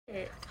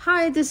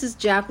Hi, this is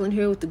Jacqueline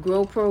here with the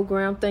Grow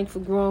Program. Thanks for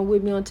growing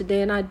with me on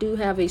today. And I do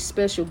have a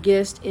special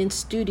guest in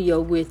studio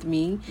with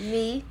me.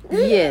 Me?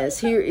 Yes,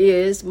 here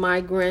is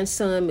my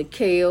grandson,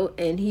 Mikhail,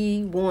 and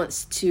he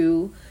wants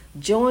to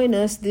join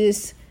us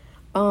this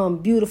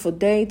beautiful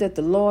day that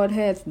the Lord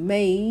hath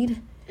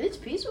made. It's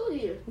peaceful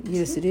here.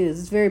 Yes, it is.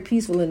 It's very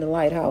peaceful in the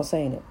lighthouse,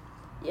 ain't it?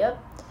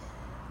 Yep.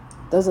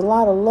 There's a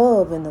lot of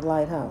love in the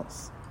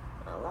lighthouse.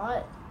 A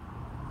lot.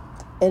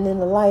 And in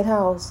the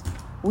lighthouse,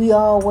 we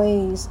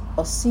always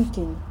are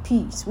seeking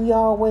peace. We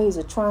always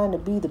are trying to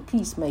be the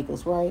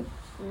peacemakers, right?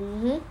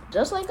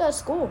 Just like at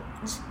school.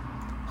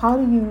 How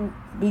do you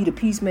be the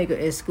peacemaker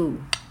at school?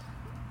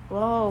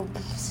 Well,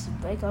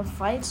 break up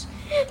fights.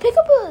 Pick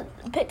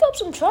up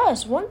some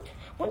trash. One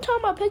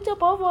time I picked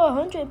up over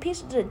 100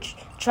 pieces of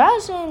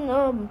trash,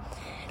 and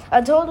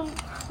I told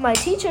my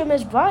teacher,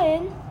 Miss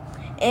Bryan,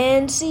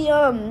 and she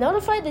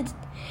notified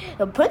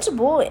the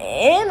principal,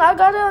 and I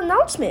got an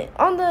announcement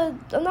on the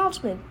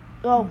announcement.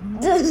 Well,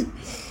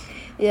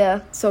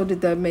 yeah. So did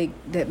that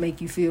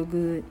make you feel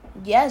good?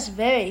 Yes,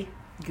 very.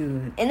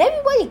 Good. And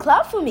everybody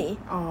clapped for me.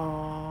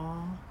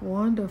 Aw,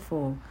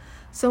 wonderful.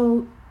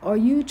 So are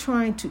you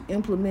trying to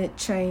implement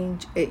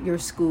change at your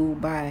school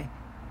by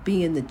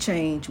being the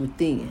change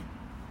within?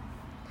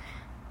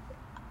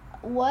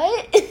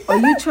 What? Are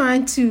you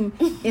trying to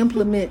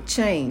implement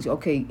change?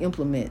 Okay,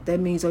 implement. That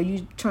means are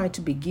you trying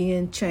to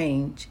begin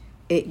change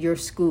at your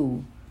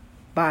school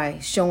by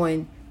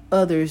showing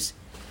others,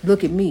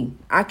 look at me,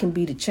 I can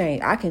be the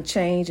change. I can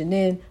change, and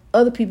then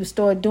other people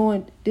start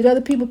doing. Did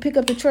other people pick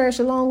up the trash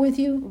along with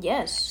you?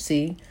 Yes.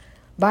 See,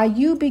 by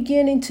you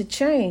beginning to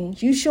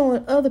change, you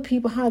showing other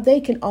people how they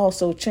can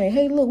also change.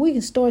 Hey, look, we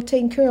can start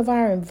taking care of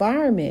our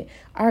environment,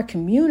 our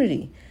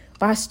community,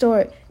 by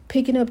start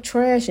picking up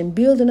trash and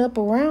building up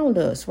around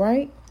us,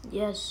 right?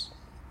 Yes,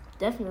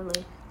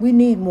 definitely. We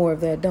need more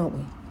of that, don't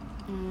we?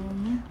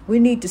 We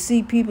need to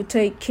see people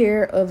take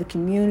care of the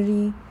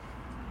community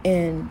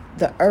and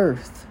the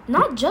earth.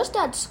 Not just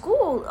at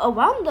school,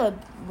 around the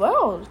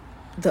world.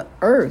 The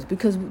earth,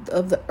 because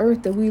of the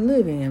earth that we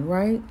live in,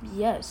 right?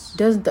 Yes.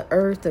 Doesn't the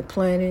earth, the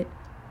planet,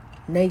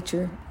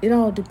 nature, it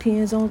all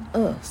depends on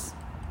us.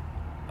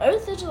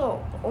 Earth is the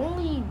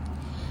only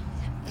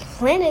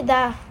planet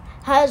that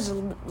has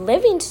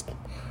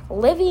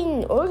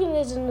living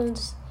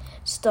organisms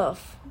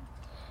stuff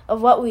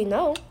of what we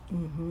know.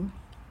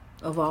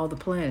 Of all the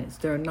planets,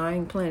 there are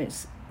 9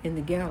 planets in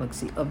the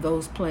galaxy of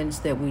those planets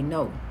that we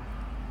know.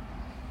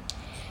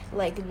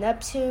 Like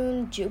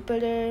Neptune,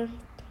 Jupiter,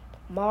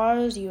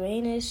 Mars,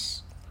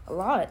 Uranus, a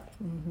lot.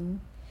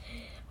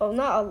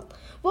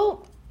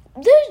 Well,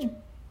 there's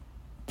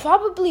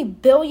probably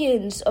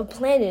billions of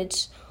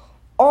planets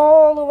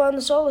all around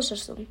the solar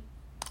system,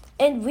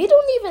 and we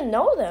don't even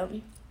know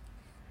them.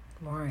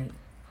 Right.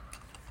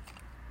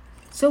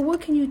 So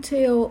what can you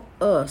tell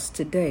us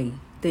today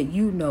that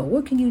you know?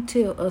 What can you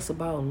tell us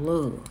about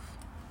love?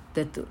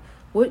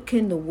 What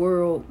can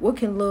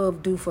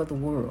love do for the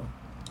world?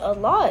 A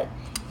lot.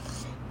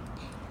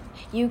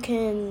 You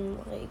can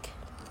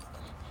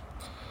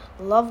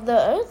love the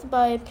earth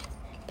by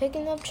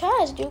picking up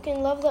trash. You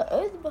can love the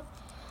earth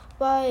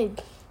by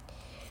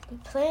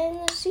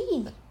planting a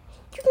seed.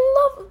 You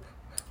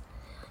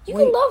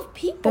can love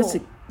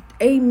people.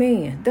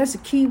 Amen. That's a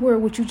key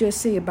word, what you just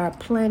said, by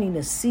planting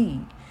a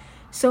seed.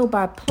 So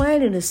by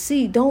planting a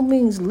seed, don't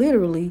means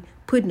literally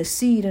putting a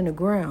seed in the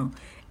ground.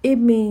 It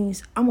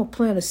means I'm going to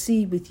plant a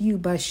seed with you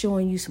by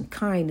showing you some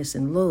kindness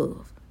and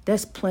love.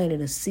 That's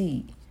planting a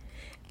seed.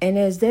 And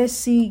as that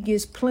seed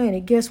gets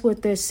planted, guess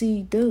what that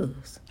seed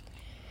does?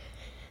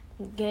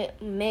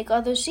 Make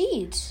other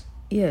seeds.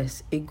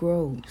 Yes, it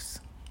grows.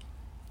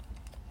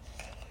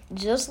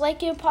 Just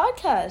like your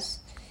podcast.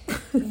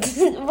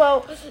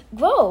 Well,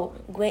 grow.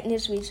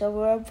 Greatness reach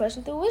over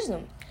oppression through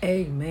wisdom.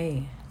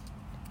 Amen.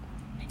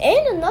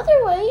 And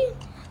another way,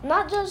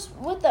 not just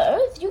with the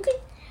earth, you can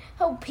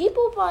help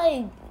people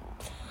by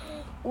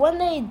when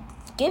they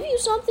give you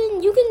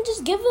something, you can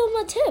just give them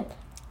a tip.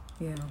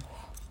 Yeah.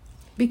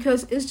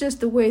 Because it's just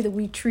the way that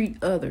we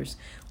treat others.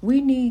 We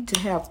need to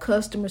have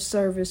customer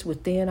service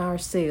within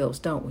ourselves,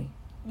 don't we?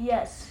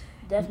 Yes,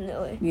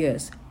 definitely.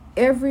 Yes.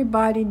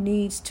 Everybody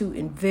needs to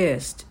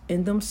invest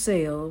in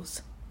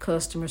themselves,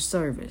 customer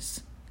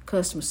service.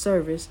 Customer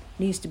service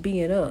needs to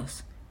be in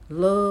us.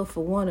 Love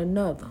for one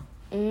another.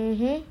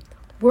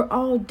 We're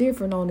all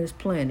different on this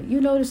planet. You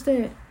notice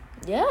that?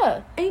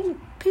 Yeah.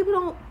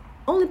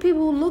 Only people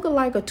who look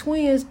alike are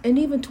twins, and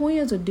even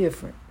twins are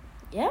different.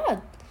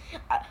 Yeah.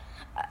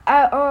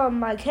 At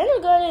my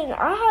kindergarten,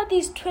 I had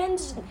these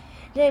twins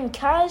named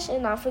Cash,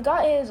 and I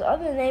forgot his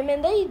other name,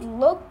 and they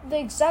looked the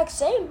exact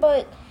same,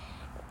 but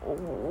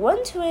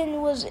one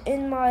twin was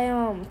in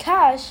my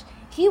Cash,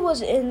 he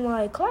was in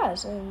my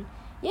class, and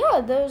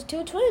yeah, there's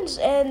 2 twins,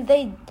 and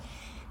they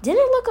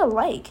didn't look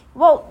alike.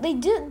 Well, they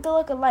did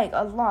look alike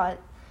a lot.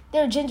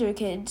 They're ginger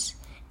kids,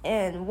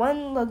 and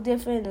one looked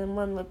different and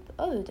one looked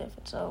other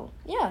different, so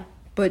yeah.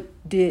 But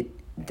did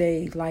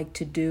they like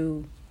to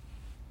do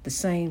the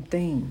same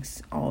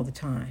things all the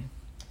time?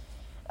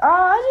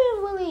 I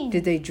didn't really.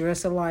 Did they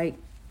dress alike?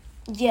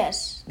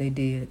 Yes. They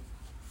did.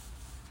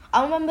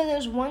 I remember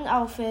there's one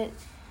outfit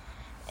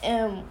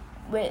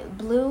with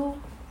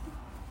blue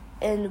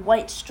and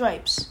white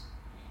stripes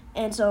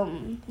and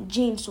some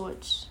jean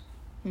shorts.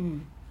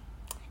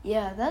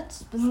 Yeah,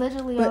 that's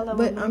literally all I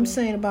remember. But I'm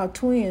saying about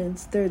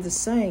twins, they're the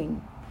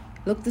same.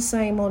 Look the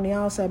same on the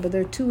outside, but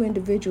they're two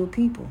individual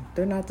people.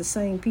 They're not the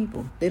same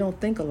people. They don't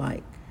think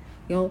alike.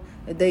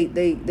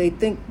 They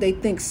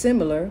think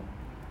similar,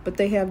 but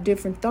they have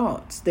different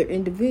thoughts. They're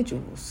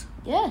individuals.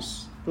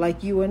 Yes.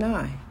 Like you and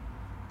I.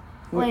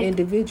 We're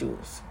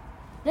individuals.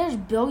 There's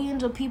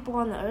billions of people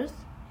on the earth,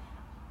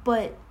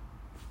 but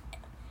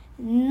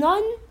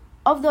none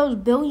of those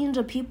billions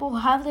of people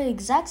have the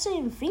exact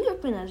same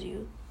fingerprint as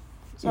you.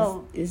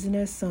 So isn't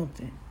that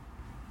something?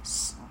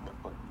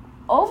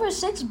 Over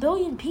 6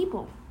 billion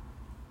people.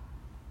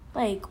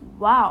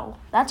 Wow,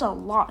 that's a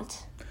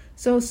lot.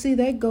 So see,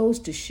 that goes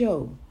to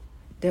show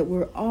that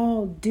we're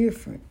all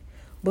different,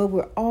 but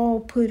we're all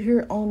put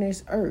here on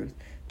this earth,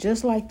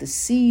 just like the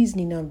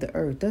seasoning of the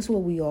earth. That's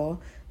what we are.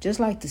 Just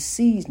like the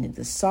seasoning,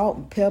 the salt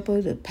and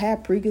pepper, the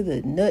paprika,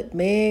 the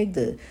nutmeg,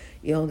 the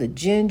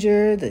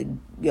ginger,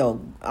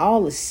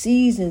 all the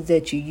seasonings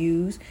that you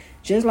use.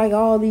 Just like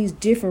all these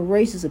different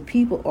races of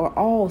people are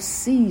all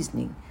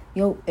seasoning.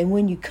 And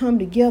when you come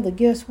together,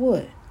 guess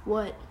what?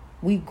 What?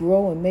 We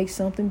grow and make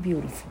something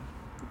beautiful.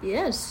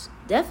 Yes,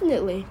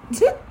 definitely.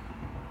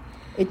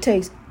 It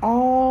takes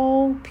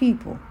all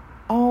people,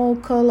 all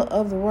color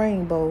of the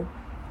rainbow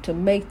to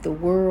make the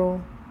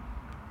world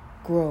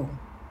grow.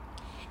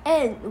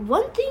 And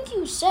one thing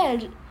you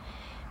said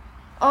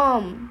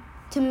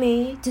to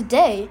me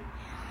today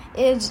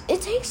is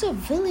it takes a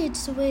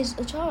village to raise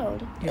a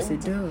child. Yes,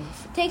 it does.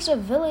 It takes a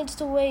village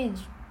to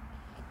raise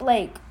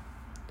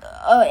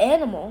an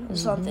animal or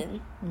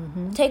something.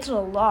 It takes a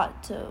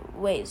lot to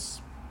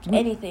raise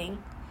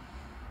anything.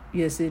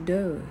 Yes, it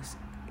does.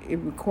 It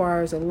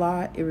requires a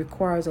lot. It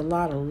requires a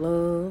lot of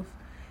love,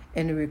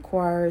 and it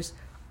requires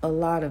a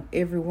lot of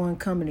everyone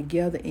coming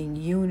together in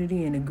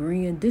unity and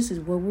agreeing. This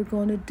is what we're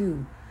going to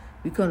do.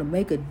 We're going to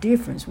make a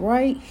difference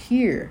right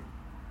here.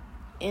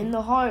 In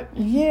the heart.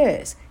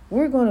 Yes,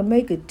 we're going to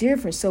make a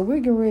difference. So we're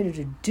getting ready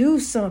to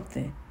do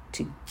something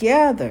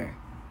together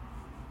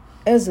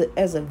as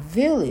a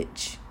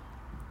village,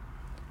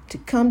 to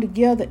come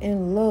together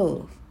in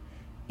love,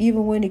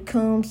 even when it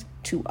comes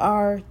to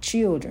our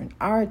children.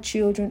 Our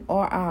children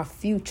are our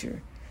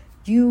future.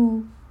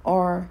 You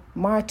are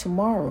my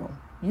tomorrow.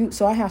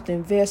 So I have to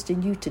invest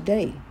in you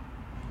today.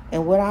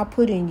 And what I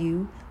put in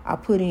you, I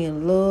put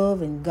in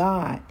love and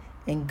God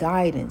and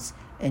guidance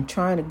and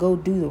trying to go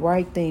do the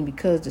right thing,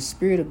 because the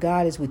Spirit of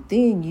God is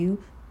within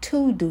you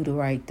to do the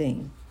right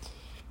thing.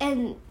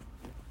 And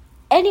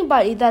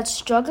anybody that's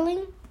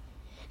struggling,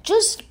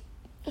 just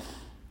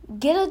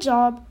get a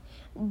job,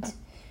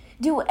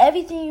 do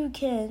everything you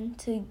can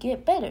to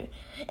get better.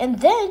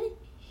 And then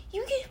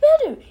you get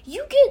better.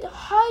 You get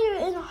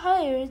higher and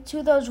higher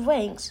to those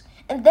ranks.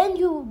 And then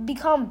you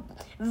become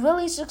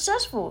really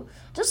successful.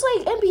 Just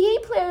like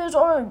NBA players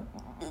or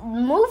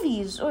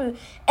movies or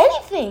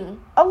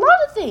anything. A lot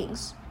of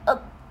things.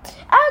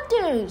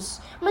 Actors,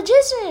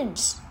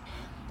 magicians.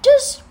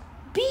 Just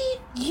be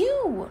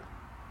you.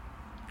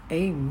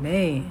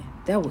 Amen.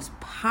 That was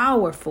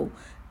powerful.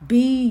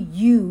 Be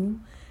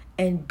you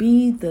and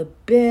be the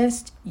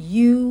best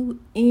you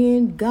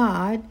in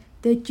God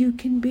that you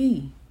can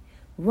be.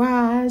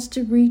 Rise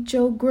to reach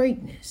your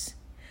greatness.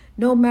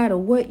 No matter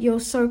what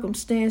your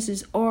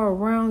circumstances are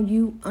around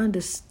you,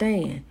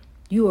 understand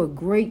you are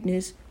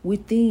greatness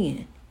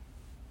within.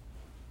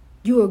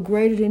 You are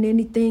greater than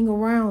anything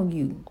around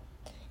you.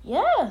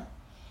 Yeah.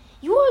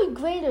 You are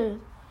greater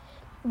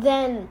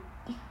than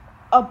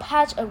a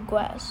patch of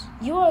grass.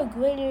 You are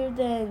greater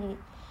than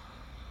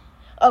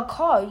a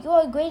car. You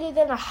are greater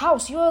than a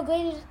house. You are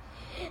greater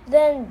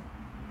than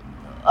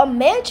a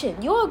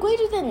mansion. You are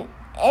greater than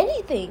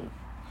anything.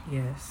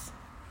 Yes.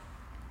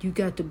 You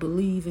got to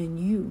believe in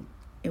you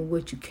and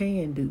what you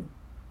can do.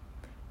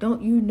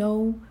 Don't you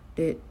know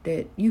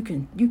that you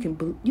can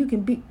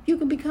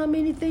become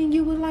anything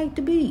you would like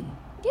to be?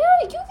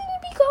 Yeah, you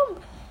can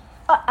become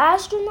an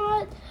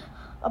astronaut,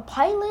 a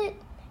pilot,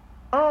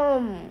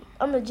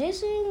 a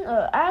magician,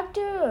 an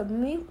actor, a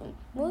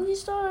movie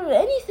star, or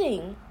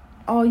anything.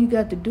 All you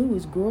got to do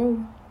is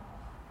grow.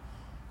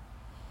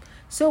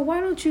 So why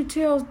don't you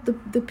tell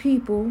the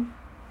people,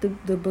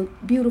 the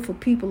beautiful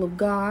people of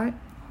God,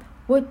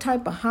 what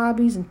type of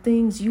hobbies and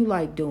things you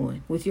like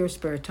doing with your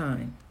spare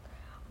time?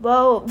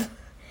 Well,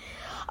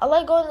 I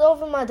like going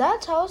over my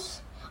dad's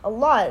house a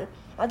lot.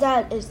 My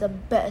dad is the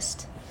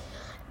best.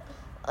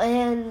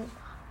 And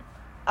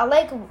I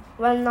like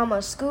running on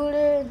my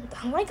scooter.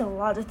 I like a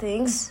lot of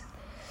things.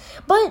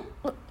 But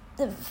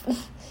the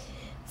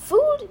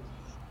food,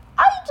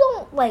 I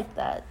don't like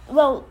that.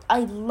 Well, I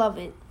love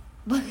it.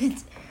 But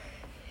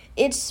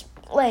it's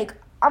like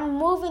I'm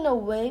moving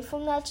away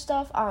from that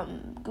stuff.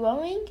 I'm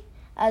growing.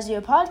 As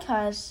your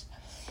podcast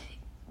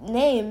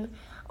name,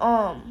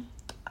 I'm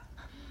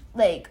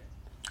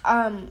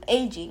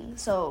aging,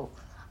 so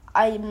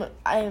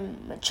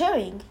I'm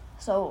maturing,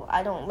 so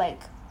I don't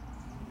like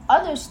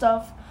other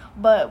stuff,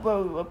 but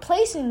we're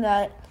replacing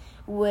that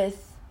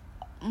with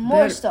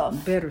more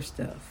stuff. Better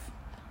stuff.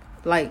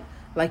 Like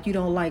you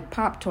don't like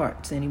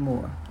Pop-Tarts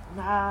anymore.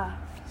 Nah.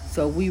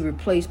 So we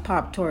replaced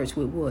Pop-Tarts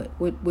with what?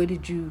 What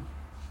did you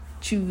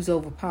choose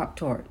over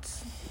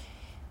Pop-Tarts?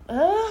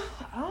 I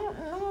don't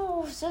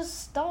know. It's just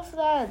stuff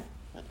that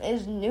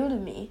is new to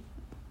me,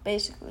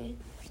 basically.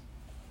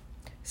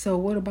 So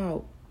what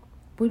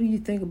do you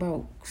think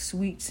about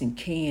sweets and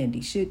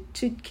candy? Should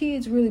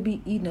kids really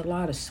be eating a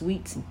lot of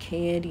sweets and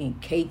candy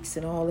and cakes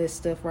and all that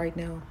stuff right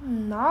now?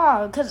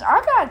 Nah, because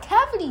I got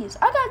cavities.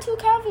 I got 2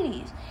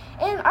 cavities.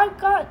 And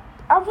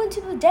I went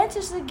to the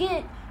dentist to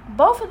get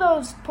both of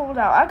those pulled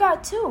out. I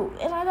got 2.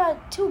 And I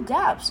got 2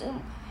 gaps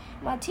in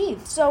my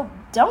teeth. So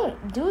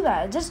don't do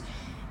that. Just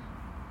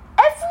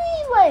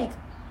every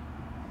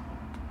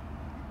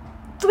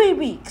 3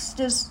 weeks,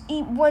 just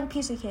eat 1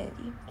 piece of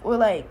candy. Or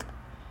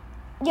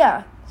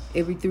yeah.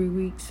 Every 3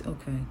 weeks?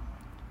 Okay.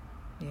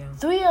 Yeah.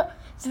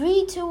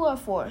 3 2 or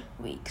 4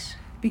 weeks.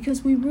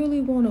 Because we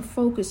really want to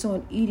focus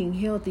on eating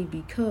healthy,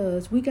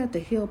 because we got to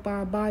help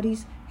our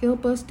bodies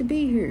help us to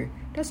be here.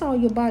 That's all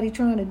your body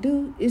trying to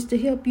do, is to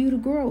help you to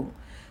grow.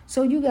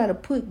 So you got to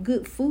put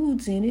good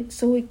foods in it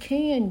so it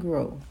can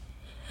grow.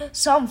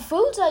 Some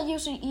foods I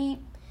usually eat,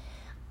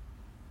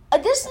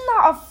 this is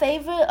not a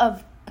favorite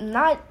of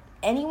not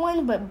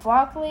anyone, but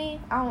broccoli.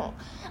 I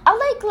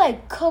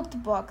like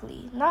cooked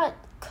broccoli, not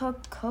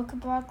cooked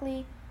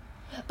broccoli,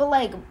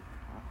 but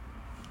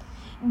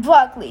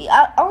broccoli.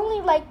 I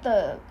only like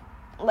the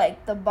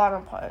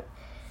bottom part.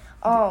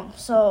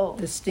 So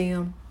the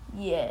stem.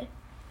 Yeah,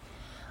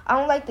 I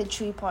don't like the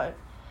tree part,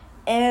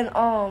 and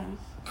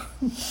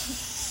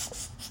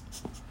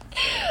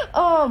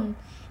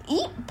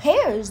eat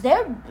pears.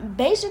 They're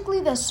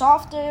basically the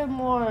softer,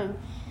 more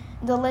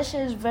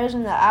delicious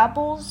version of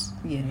apples.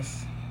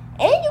 Yes.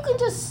 And you can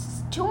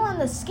just chew on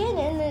the skin,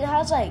 and it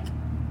has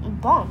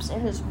bumps,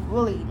 and it's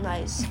really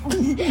nice.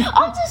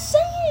 I'm just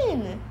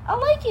saying, I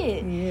like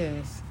it.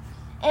 Yes.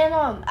 And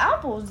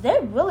apples,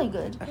 they're really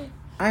good.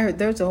 I heard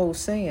there's a whole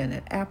saying,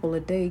 an apple a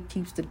day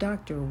keeps the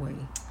doctor away.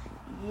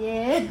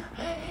 Yeah,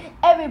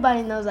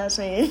 everybody knows that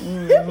saying.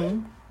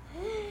 Mm-hmm.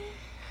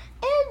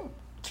 And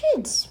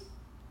kids,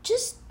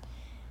 just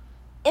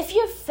if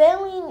you're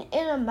failing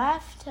in a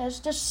math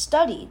test, just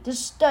study.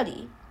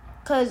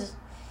 Because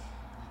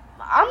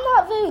I'm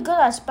not very good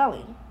at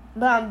spelling,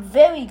 but I'm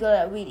very good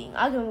at reading.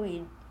 I can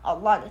read a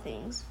lot of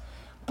things.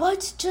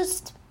 But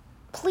just,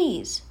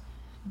 please,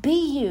 be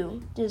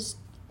you. Just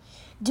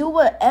do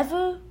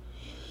whatever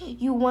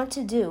you want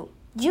to do.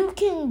 You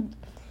can,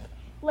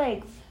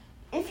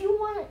 if you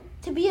want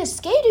to be a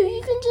skater,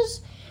 you can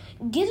just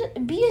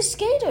be a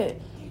skater.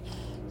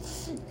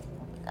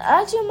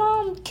 Ask your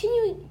mom, can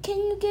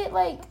you get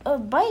a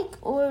bike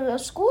or a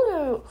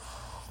scooter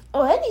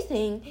or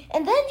anything,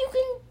 and then you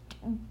can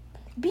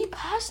be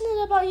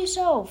passionate about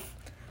yourself.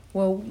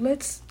 Well,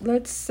 let's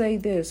say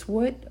this.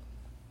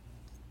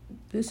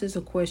 This is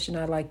a question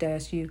I'd like to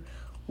ask you.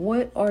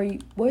 What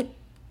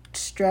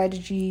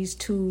strategies,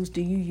 tools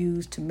do you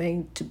use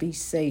to be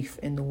safe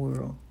in the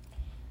world?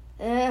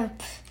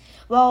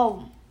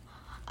 Well,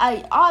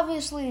 I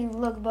obviously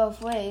look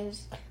both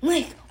ways.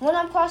 When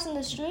I'm crossing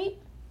the street,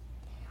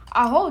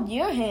 I hold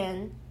your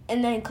hand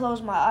and then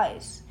close my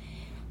eyes.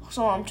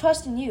 So I'm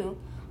trusting you.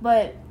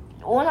 But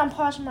when I'm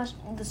crossing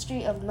the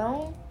street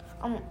alone,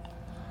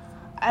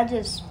 I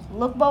just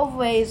look both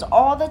ways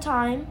all the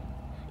time.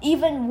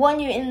 Even when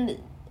you're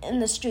in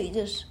the street,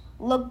 just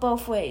look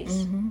both ways.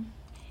 Mm-hmm.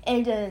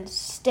 And then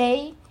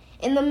stay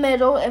in the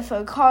middle if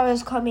a car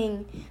is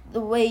coming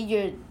the way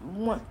you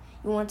want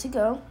to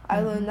go. Mm-hmm.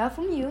 I learned that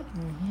from you.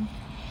 Mm-hmm.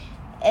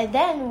 And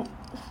then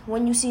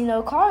when you see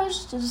no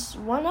cars, just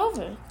run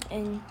over.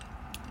 And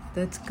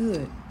that's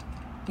good.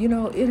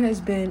 It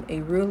has been a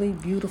really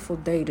beautiful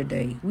day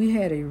today. We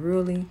had a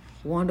really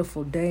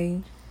wonderful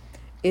day.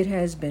 It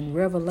has been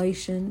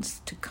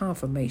revelations to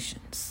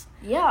confirmations.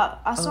 Yeah,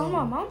 I saw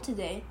my mom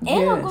today. And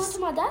yes. I'm going to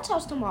my dad's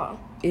house tomorrow.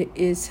 It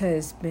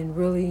has been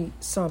really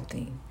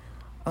something.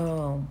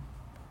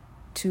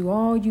 To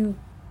all you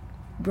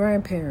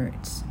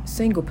grandparents,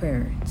 single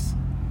parents,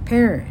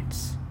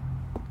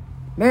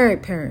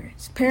 married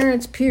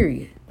parents,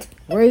 period,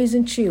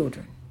 raising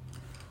children.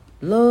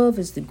 Love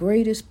is the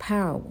greatest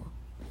power.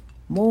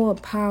 More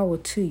power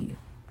to you.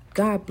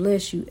 God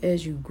bless you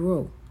as you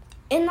grow.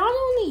 And not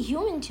only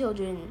human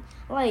children,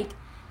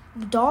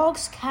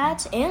 dogs,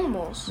 cats,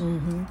 animals.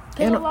 Mm-hmm.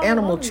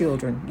 Animal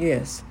children,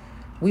 yes.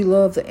 We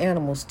love the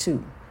animals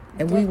too.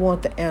 And we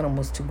want the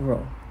animals to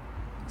grow.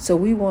 So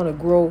we want to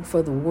grow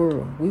for the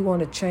world. We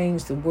want to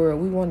change the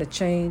world. We want to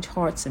change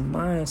hearts and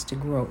minds to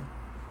grow.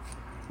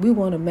 We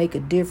want to make a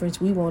difference.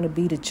 We want to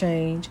be the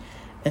change.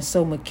 And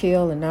so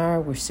Mikhail and I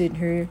were sitting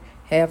here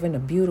having a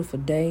beautiful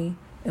day,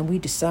 and we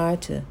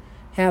decided to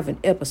have an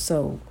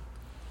episode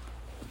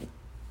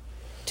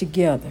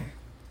together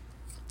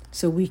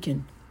so we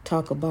can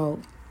talk about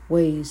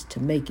ways to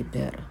make it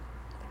better.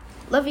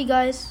 Love you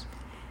guys.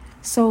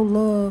 So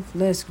love,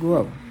 let's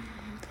grow.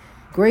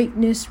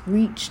 Greatness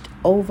reached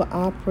over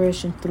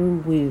oppression through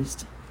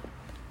wisdom.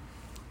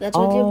 That's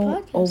what your All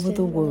podcast over is,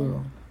 the man.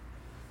 world.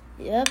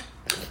 Yep.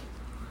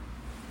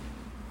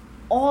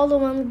 All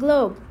around the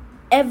globe.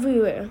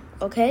 Everywhere.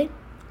 Okay?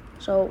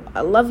 So,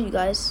 I love you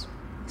guys.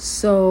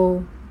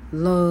 So,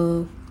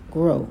 love,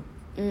 grow.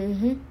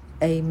 Mm-hmm.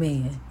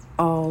 Amen.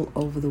 All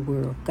over the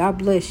world. God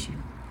bless you.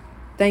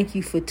 Thank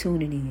you for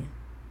tuning in.